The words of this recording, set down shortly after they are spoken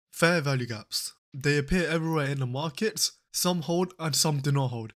Fair value gaps. They appear everywhere in the markets, some hold and some do not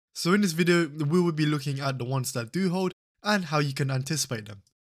hold. So in this video, we will be looking at the ones that do hold and how you can anticipate them.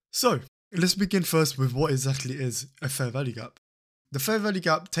 So let's begin first with what exactly is a fair value gap. The fair value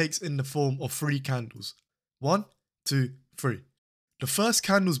gap takes in the form of 3 candles. 1, 2, 3. The first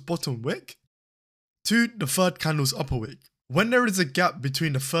candle's bottom wick to the third candle's upper wick. When there is a gap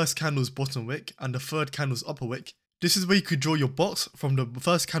between the first candle's bottom wick and the third candle's upper wick, this is where you could draw your box from the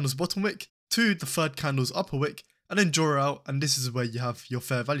first candle's bottom wick to the third candle's upper wick and then draw it out, and this is where you have your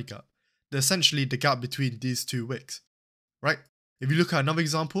fair value gap. They're essentially the gap between these 2 wicks, right? If you look at another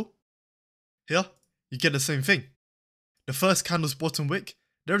example, here, you get the same thing. The first candle's bottom wick,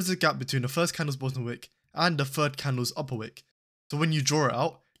 there is a gap between the first candle's bottom wick and the third candle's upper wick. So when you draw it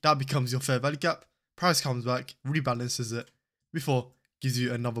out, that becomes your fair value gap. Price comes back, rebalances it, before gives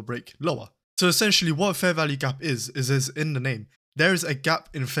you another break lower. So essentially what a fair value gap is as in the name, there is a gap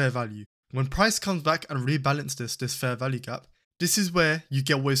in fair value. When price comes back and rebalances this fair value gap, this is where you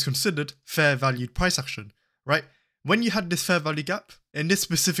get what is considered fair valued price action, right? When you had this fair value gap, in this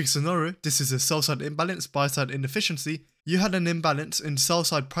specific scenario, this is a sell side imbalance, buy side inefficiency, you had an imbalance in sell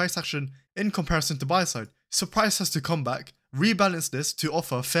side price action in comparison to buy side. So price has to come back, rebalance this to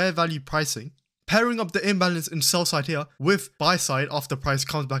offer fair value pricing, pairing up the imbalance in sell side here with buy side after price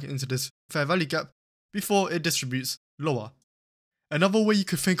comes back into this fair value gap before it distributes lower. Another way you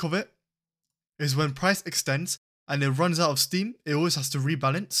could think of it is when price extends and it runs out of steam, it always has to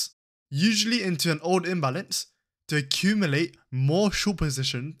rebalance, usually into an old imbalance, to accumulate more short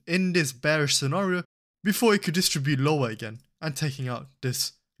position in this bearish scenario before it could distribute lower again and taking out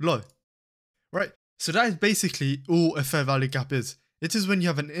this low, right? So that is basically all a fair value gap is. It is when you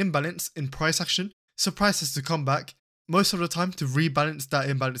have an imbalance in price action, so price has to come back most of the time to rebalance that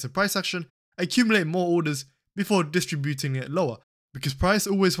imbalance in price action, accumulate more orders before distributing it lower, because price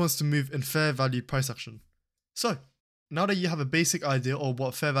always wants to move in fair value price action. So now that you have a basic idea of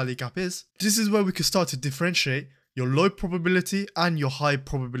what fair value gap is, this is where we can start to differentiate your low probability and your high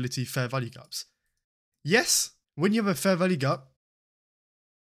probability fair value gaps. Yes, when you have a fair value gap,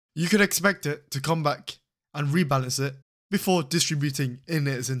 you could expect it to come back and rebalance it before distributing in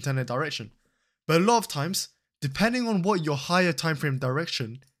its intended direction. But a lot of times, depending on what your higher time frame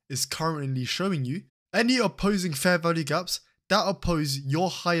direction is currently showing you, any opposing fair value gaps that oppose your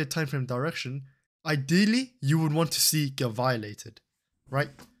higher time frame direction, ideally you would want to see get violated, right?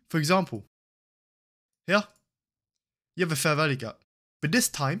 For example, here you have a fair value gap, but this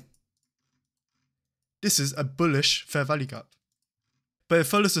time this is a bullish fair value gap, but it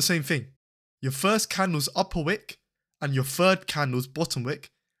follows the same thing. Your first candle's upper wick and your third candle's bottom wick,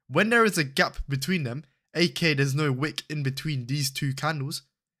 when there is a gap between them, aka there's no wick in between these 2 candles,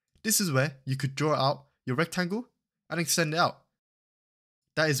 this is where you could draw out your rectangle and extend it out.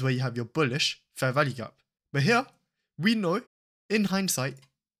 That is where you have your bullish fair value gap. But here, we know, in hindsight,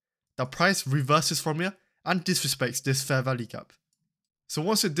 that price reverses from here and disrespects this fair value gap. So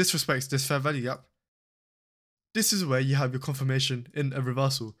once it disrespects this fair value gap, this is where you have your confirmation in a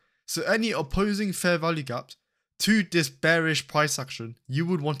reversal. So any opposing fair value gaps to this bearish price action, you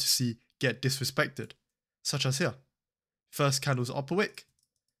would want to see get disrespected, such as here. First candle's upper wick,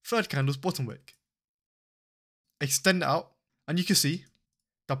 third candle's bottom wick. Extend it out, and you can see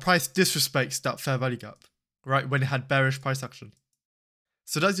the price disrespects that fair value gap, right, when it had bearish price action.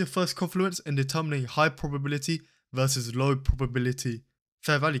 So that's your first confluence in determining high probability versus low probability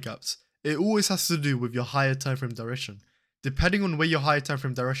fair value gaps. It always has to do with your higher time frame direction. Depending on where your higher time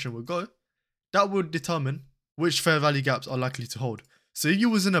frame direction will go, that will determine which fair value gaps are likely to hold. So if you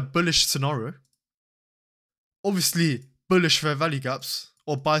was in a bullish scenario, obviously bullish fair value gaps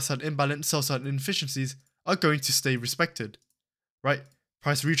or buy side imbalance, sell side inefficiencies are going to stay respected, right?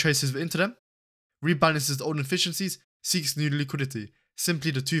 Price retraces into them, rebalances old inefficiencies, seeks new liquidity.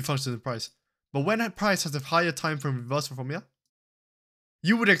 Simply the 2 functions in price. But when a price has a higher time frame reversal from here,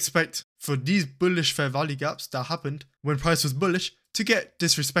 you would expect for these bullish fair value gaps that happened when price was bullish to get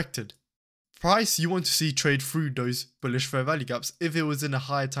disrespected. Price you want to see trade through those bullish fair value gaps if it was in a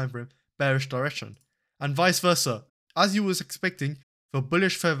higher time frame bearish direction, and vice versa. As you was expecting for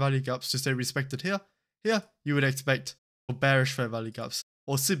bullish fair value gaps to stay respected here you would expect for bearish fair value gaps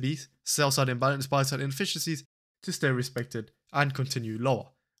or SIBs, sell side imbalance, buy side inefficiencies, to stay respected and continue lower,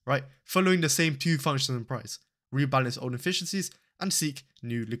 right? Following the same 2 functions in price, rebalance old inefficiencies and seek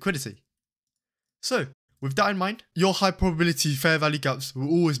new liquidity. So with that in mind, your high probability fair value gaps will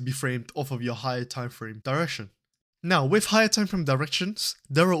always be framed off of your higher time frame direction. Now with higher time frame directions,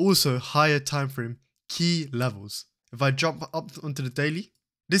 there are also higher time frame key levels. If I jump up onto the daily,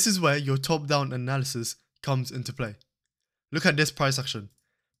 this is where your top down analysis comes into play. Look at this price action.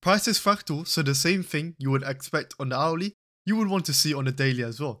 Price is fractal, so the same thing you would expect on the hourly, you would want to see on the daily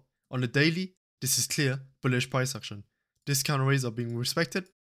as well. On the daily, this is clear bullish price action. Discount arrays are being respected,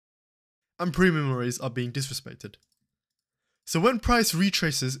 and premium arrays are being disrespected. So when price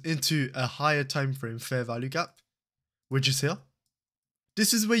retraces into a higher time frame fair value gap, which is here,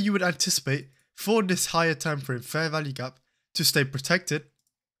 this is where you would anticipate for this higher time frame fair value gap to stay protected,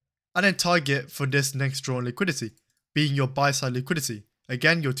 and then target for this next drawn liquidity, being your buy side liquidity.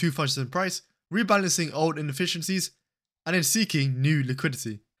 Again, your two functions in price, rebalancing old inefficiencies, and then seeking new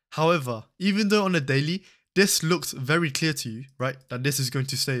liquidity. However, even though on a daily, this looks very clear to you, right, that this is going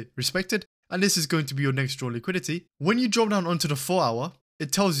to stay respected, and this is going to be your next drawn liquidity, when you drop down onto the 4 hour,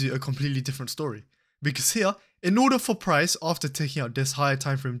 it tells you a completely different story. Because here, in order for price, after taking out this higher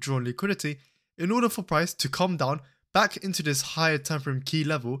time frame drawn liquidity, in order for price to come down back into this higher time frame key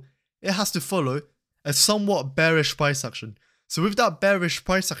level, it has to follow a somewhat bearish price action. So with that bearish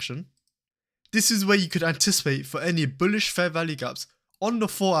price action, this is where you could anticipate for any bullish fair value gaps on the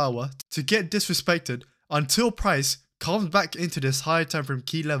 4 hour to get disrespected until price comes back into this higher time frame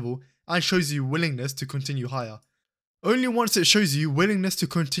key level and shows you willingness to continue higher. Only once it shows you willingness to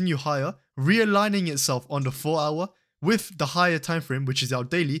continue higher, realigning itself on the 4 hour with the higher time frame, which is our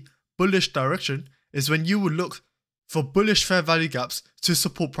daily bullish direction, is when you will look for bullish fair value gaps to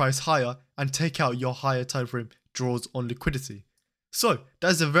support price higher and take out your higher time frame draws on liquidity. So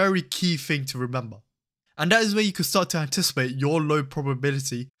that is a very key thing to remember. And that is where you can start to anticipate your low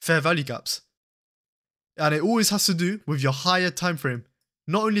probability fair value gaps. And it always has to do with your higher time frame,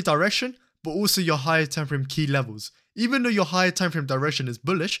 not only direction, but also your higher time frame key levels. Even though your higher time frame direction is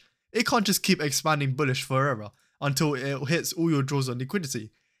bullish, it can't just keep expanding bullish forever until it hits all your draws on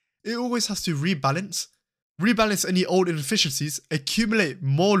liquidity. It always has to rebalance any old inefficiencies, accumulate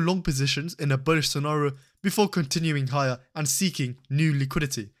more long positions in a bullish scenario before continuing higher and seeking new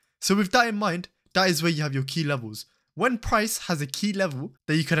liquidity. So with that in mind, that is where you have your key levels. When price has a key level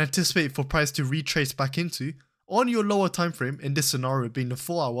that you can anticipate for price to retrace back into on your lower time frame, in this scenario being the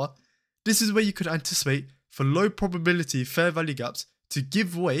 4 hour, this is where you could anticipate for low probability fair value gaps to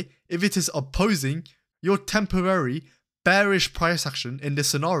give way if it is opposing your temporary bearish price action in this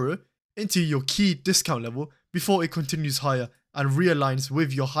scenario into your key discount level before it continues higher and realigns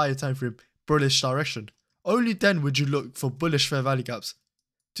with your higher time frame bullish direction. Only then would you look for bullish fair value gaps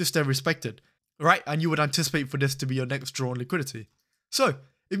to stay respected, right? And you would anticipate for this to be your next drawn liquidity. So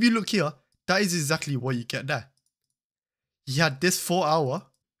if you look here, that is exactly what you get there. You had this 4 hour,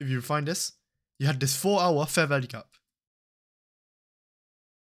 if you find this, you had this 4 hour fair value gap.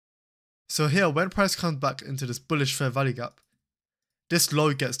 So here, when price comes back into this bullish fair value gap, this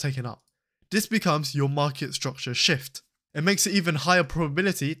low gets taken out. This becomes your market structure shift. It makes it even higher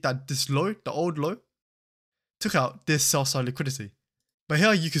probability that this low, the old low, took out this sell side liquidity. But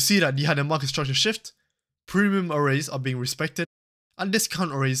here you can see that you had a market structure shift, premium arrays are being respected, and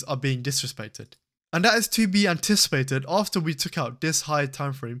discount arrays are being disrespected. And that is to be anticipated after we took out this higher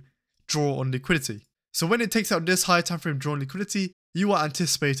time frame draw on liquidity. So when it takes out this higher time frame draw on liquidity, you are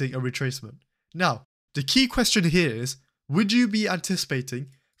anticipating a retracement. Now, the key question here is, would you be anticipating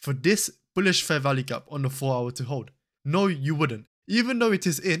for this bullish fair value gap on the 4 hour to hold? No, you wouldn't. Even though it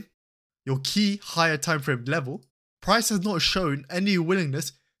is in your key higher time frame level, price has not shown any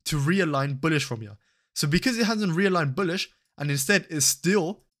willingness to realign bullish from here. So because it hasn't realigned bullish and instead is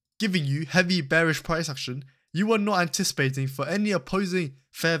still giving you heavy bearish price action, you are not anticipating for any opposing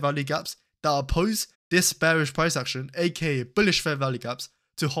fair value gaps that oppose this bearish price action, aka bullish fair value gaps,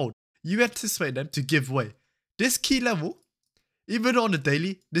 to hold. You anticipate them to give way. This key level, even on the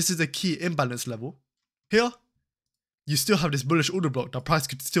daily, this is a key imbalance level. Here, you still have this bullish order block that price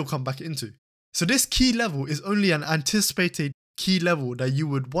could still come back into. So this key level is only an anticipated key level that you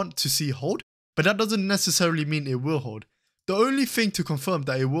would want to see hold, but that doesn't necessarily mean it will hold. The only thing to confirm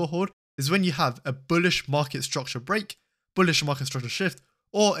that it will hold is when you have a bullish market structure break, bullish market structure shift,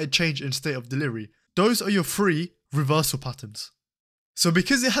 or a change in state of delivery. Those are your 3 reversal patterns. So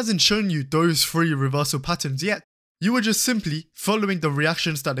because it hasn't shown you those 3 reversal patterns yet, you are just simply following the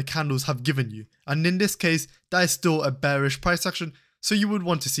reactions that the candles have given you. And in this case, that is still a bearish price action, so you would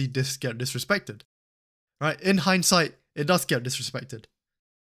want to see this get disrespected. Right? In hindsight, it does get disrespected.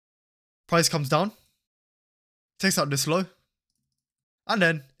 Price comes down, takes out this low, and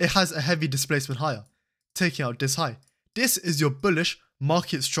then it has a heavy displacement higher, taking out this high. This is your bullish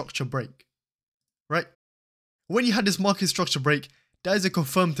market structure break, right? When you had this market structure break, that is a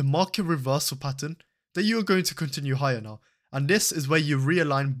confirmed market reversal pattern that you are going to continue higher now. And this is where you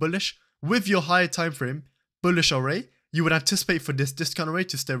realign bullish with your higher time frame bullish array. You would anticipate for this discount array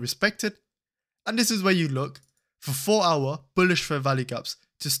to stay respected. And this is where you look for 4 hour bullish fair value gaps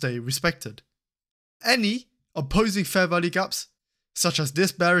to stay respected. Any opposing fair value gaps, such as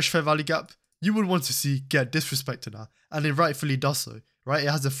this bearish fair value gap, you would want to see get disrespected now, and it rightfully does so, right? It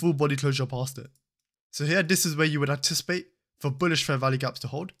has a full body closure past it. So here, this is where you would anticipate for bullish fair value gaps to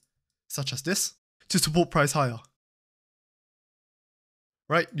hold, such as this, to support price higher.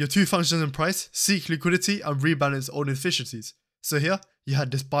 Right, your two functions in price, seek liquidity and rebalance old inefficiencies. So here, you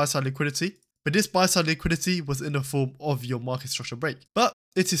had this buy side liquidity, but this buy side liquidity was in the form of your market structure break. But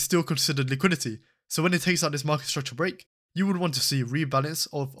it is still considered liquidity. So when it takes out this market structure break, you would want to see rebalance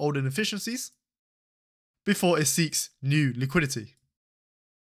of old inefficiencies before it seeks new liquidity.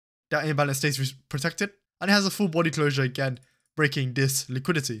 That imbalance stays protected, and it has a full body closure again, breaking this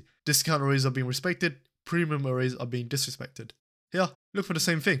liquidity. Discount arrays are being respected, premium arrays are being disrespected. Here, look for the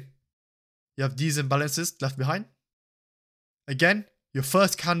same thing. You have these imbalances left behind. Again, your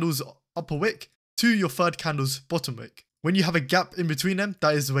first candle's upper wick to your third candle's bottom wick. When you have a gap in between them,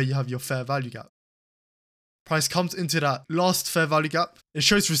 that is where you have your fair value gap. Price comes into that last fair value gap. It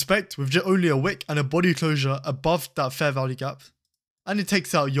shows respect with just only a wick and a body closure above that fair value gap. And it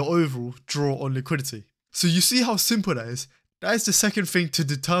takes out your overall draw on liquidity. So you see how simple that is? That is the second thing to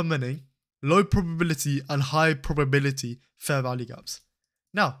determining low probability and high probability fair value gaps.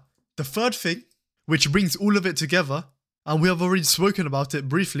 Now, the third thing, which brings all of it together, and we have already spoken about it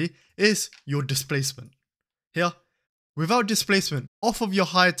briefly, is your displacement. Here, without displacement off of your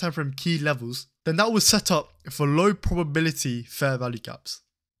higher time frame key levels, then that was set up for low probability fair value gaps.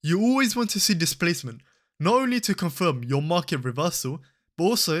 You always want to see displacement, not only to confirm your market reversal, but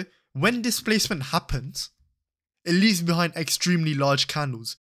also when displacement happens, it leaves behind extremely large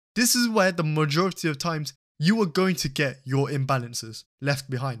candles. This is where the majority of times you are going to get your imbalances left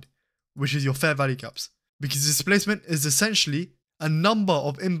behind, which is your fair value gaps. Because displacement is essentially a number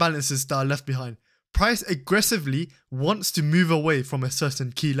of imbalances that are left behind. Price aggressively wants to move away from a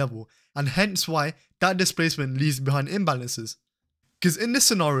certain key level, and hence why that displacement leaves behind imbalances. Because in this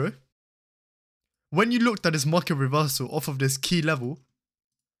scenario, when you looked at this market reversal off of this key level,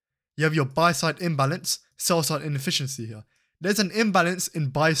 you have your buy side imbalance, sell side inefficiency here. There's an imbalance in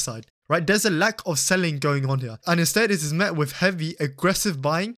buy side, right? There's a lack of selling going on here, and instead it is met with heavy aggressive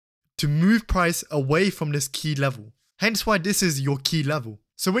buying to move price away from this key level. Hence why this is your key level.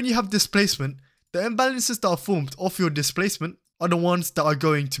 So when you have displacement, the imbalances that are formed off your displacement are the ones that are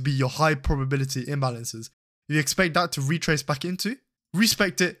going to be your high probability imbalances. You expect that to retrace back into,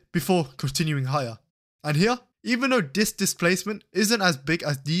 respect it before continuing higher. And here, even though this displacement isn't as big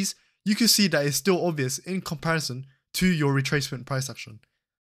as these, you can see that it's still obvious in comparison to your retracement price action.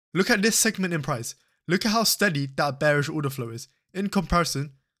 Look at this segment in price. Look at how steady that bearish order flow is in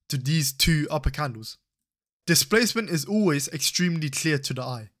comparison to these two upper candles. Displacement is always extremely clear to the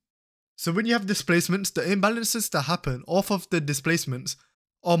eye. So when you have displacements, the imbalances that happen off of the displacements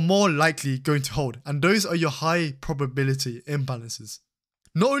are more likely going to hold, and those are your high probability imbalances.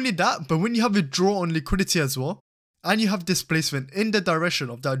 Not only that, but when you have a draw on liquidity as well, and you have displacement in the direction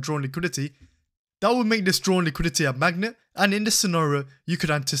of that drawn liquidity, that will make this drawn liquidity a magnet, and in this scenario, you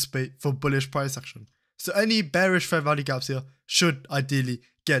could anticipate for bullish price action. So any bearish fair value gaps here should ideally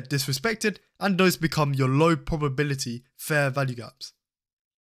get disrespected, and those become your low probability fair value gaps.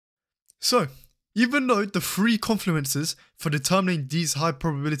 So, even though the three confluences for determining these high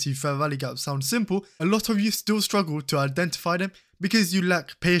probability fair value gaps sound simple, a lot of you still struggle to identify them because you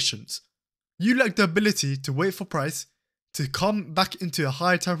lack patience. You lack the ability to wait for price to come back into a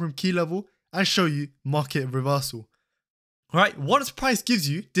higher time frame key level and show you market reversal. Right, once price gives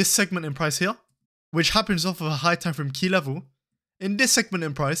you this segment in price here, which happens off of a high time frame key level, in this segment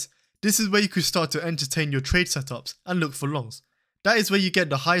in price, this is where you could start to entertain your trade setups and look for longs. That is where you get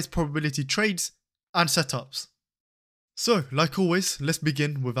the highest probability trades and setups. So, like always, let's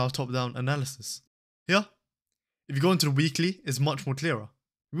begin with our top-down analysis. Here, if you go into the weekly, it's much more clearer.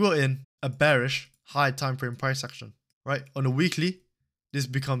 We are in a bearish high time frame price action, right? On the weekly, this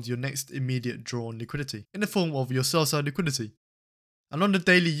becomes your next immediate draw on liquidity in the form of your sell side liquidity. And on the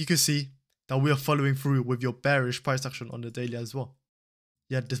daily, you can see that we are following through with your bearish price action on the daily as well.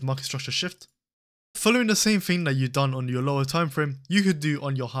 You had this market structure shift. Following the same thing that you've done on your lower time frame, you could do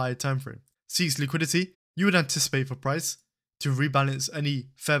on your higher time frame. Seeks liquidity, you would anticipate for price to rebalance any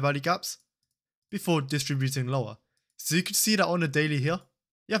fair value gaps before distributing lower. So you could see that on the daily here,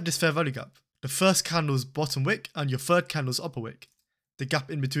 you have this fair value gap. The first candle's bottom wick and your third candle's upper wick. The gap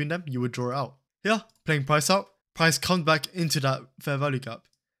in between them, you would draw it out. Here, playing price out, price comes back into that fair value gap.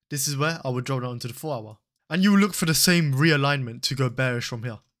 This is where I would draw down to the 4 hour. And you will look for the same realignment to go bearish from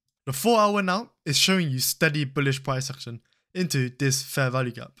here. The 4 hour now is showing you steady bullish price action into this fair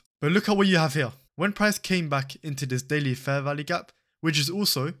value gap. But look at what you have here. When price came back into this daily fair value gap, which is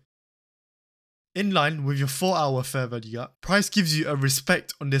also in line with your 4-hour fair value gap. Price gives you a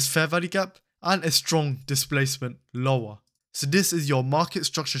respect on this fair value gap and a strong displacement lower. So this is your market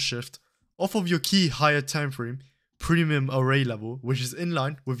structure shift off of your key higher time frame premium array level, which is in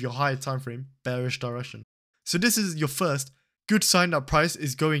line with your higher time frame bearish direction. So this is your first good sign that price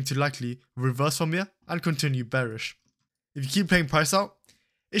is going to likely reverse from here and continue bearish. If you keep playing price out,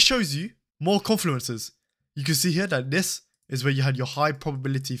 it shows you more confluences. You can see here that this is where you had your high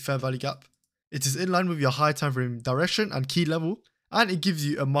probability fair value gap. It is in line with your high time frame direction and key level, and it gives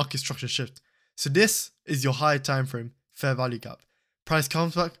you a market structure shift. So this is your high time frame fair value gap. Price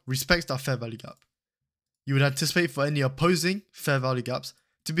comes back, respects that fair value gap. You would anticipate for any opposing fair value gaps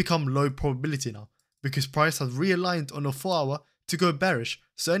to become low probability now, because price has realigned on a 4-hour to go bearish,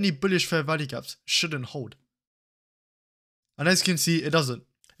 so any bullish fair value gaps shouldn't hold. And as you can see, it doesn't.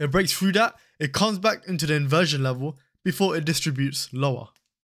 It breaks through that, it comes back into the inversion level before it distributes lower.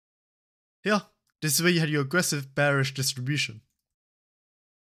 Here, this is where you had your aggressive bearish distribution.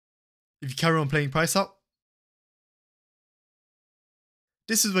 If you carry on playing price out,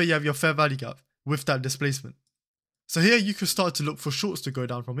 this is where you have your fair value gap with that displacement. So here you can start to look for shorts to go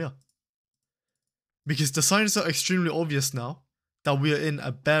down from here. Because the signs are extremely obvious now that we are in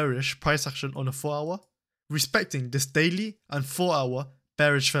a bearish price action on a 4-hour, respecting this daily and 4-hour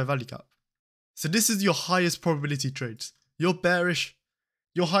bearish fair value gap. So this is your highest probability trades. You're bearish,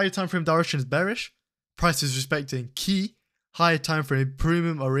 your higher time frame direction is bearish, price is respecting key higher time frame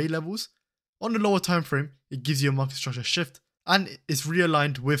premium array levels. On the lower time frame, it gives you a market structure shift and it's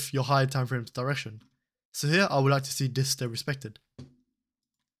realigned with your higher time frame's direction. So here I would like to see this stay respected.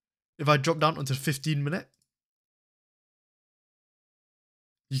 If I drop down onto the 15-minute,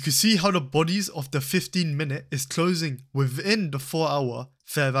 you can see how the bodies of the 15-minute is closing within the 4-hour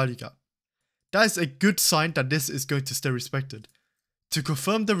fair value gap. That is a good sign that this is going to stay respected. To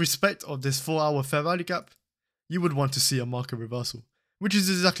confirm the respect of this 4-hour fair value gap, you would want to see a market reversal, which is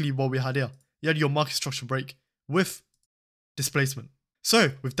exactly what we had here. You had your market structure break with displacement.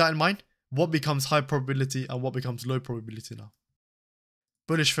 So with that in mind, what becomes high probability and what becomes low probability now?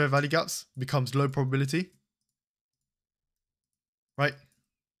 Bullish fair value gaps becomes low probability, right?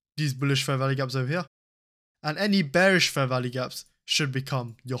 These bullish fair value gaps over here. And any bearish fair value gaps should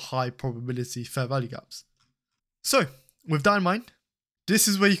become your high probability fair value gaps. So with that in mind, this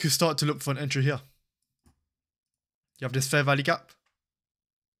is where you can start to look for an entry here. You have this fair value gap,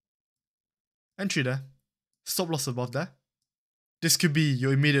 entry there, stop loss above there. This could be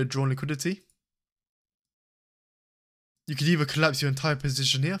your immediate drawn liquidity. You could either collapse your entire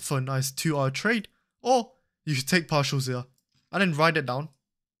position here for a nice 2-hour trade, or you could take partials here and then ride it down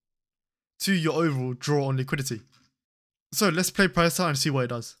to your overall draw on liquidity. So let's play price out and see what it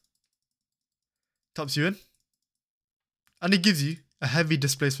does. Taps you in, and it gives you a heavy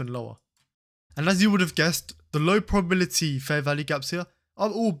displacement lower. And as you would have guessed, the low probability fair value gaps here are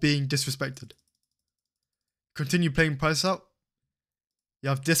all being disrespected. Continue playing price out. You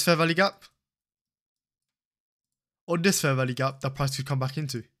have this fair value gap, or this fair value gap that price could come back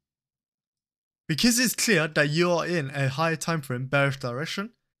into. Because it's clear that you are in a higher time frame bearish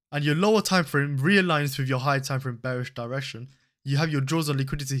direction, and your lower time frame realigns with your higher time frame bearish direction, you have your draws on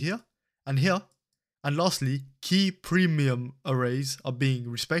liquidity here, and lastly, key premium arrays are being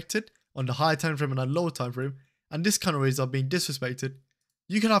respected on the higher time frame and the lower time frame, and this kind of arrays are being disrespected.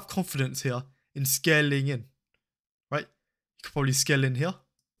 You can have confidence here in scaling in, right? You could probably scale in here,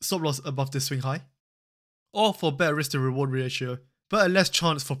 stop loss above this swing high, or for better risk to reward ratio, but a less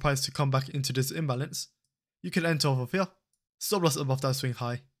chance for price to come back into this imbalance, you can enter off of here, stop loss above that swing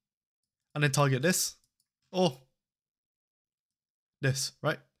high, and then target this, or this,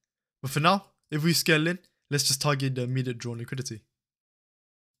 right? But for now, if we scale in, let's just target the immediate drawn liquidity.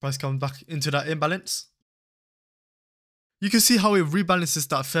 Price comes back into that imbalance. You can see how it rebalances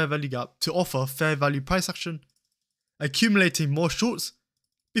that fair value gap to offer fair value price action, accumulating more shorts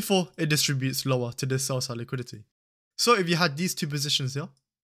before it distributes lower to this sell side liquidity. So if you had these two positions here,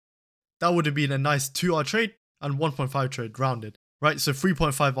 that would have been a nice 2-hour trade and 1.5 trade rounded, right? So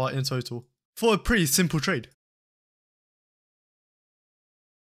 3.5 hour in total for a pretty simple trade.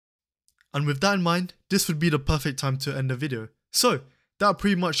 And with that in mind, this would be the perfect time to end the video. So that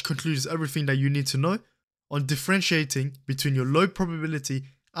pretty much concludes everything that you need to know on differentiating between your low probability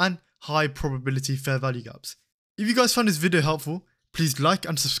and high probability fair value gaps. If you guys found this video helpful, please like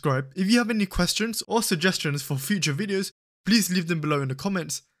and subscribe. If you have any questions or suggestions for future videos, please leave them below in the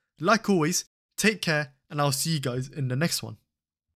comments. Like always, take care and I'll see you guys in the next one.